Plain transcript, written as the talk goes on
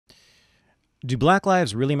Do black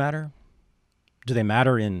lives really matter? Do they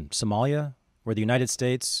matter in Somalia, where the United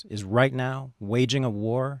States is right now waging a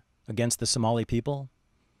war against the Somali people?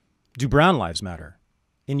 Do brown lives matter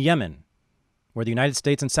in Yemen, where the United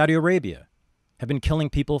States and Saudi Arabia have been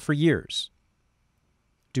killing people for years?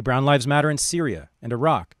 Do brown lives matter in Syria and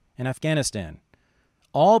Iraq and Afghanistan,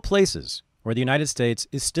 all places where the United States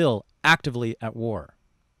is still actively at war?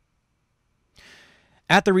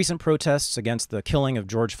 At the recent protests against the killing of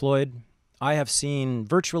George Floyd, I have seen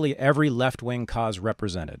virtually every left-wing cause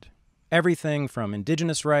represented. Everything from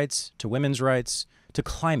indigenous rights to women's rights to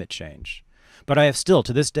climate change. But I have still,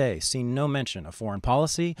 to this day, seen no mention of foreign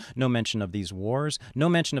policy, no mention of these wars, no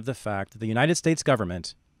mention of the fact that the United States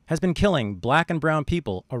government has been killing black and brown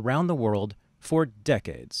people around the world for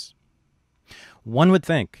decades. One would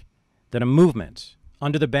think that a movement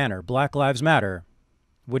under the banner Black Lives Matter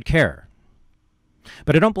would care.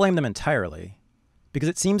 But I don't blame them entirely, because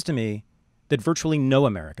it seems to me that virtually no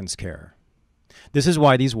Americans care. This is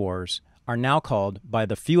why these wars are now called, by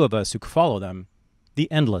the few of us who follow them,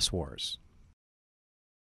 the endless wars.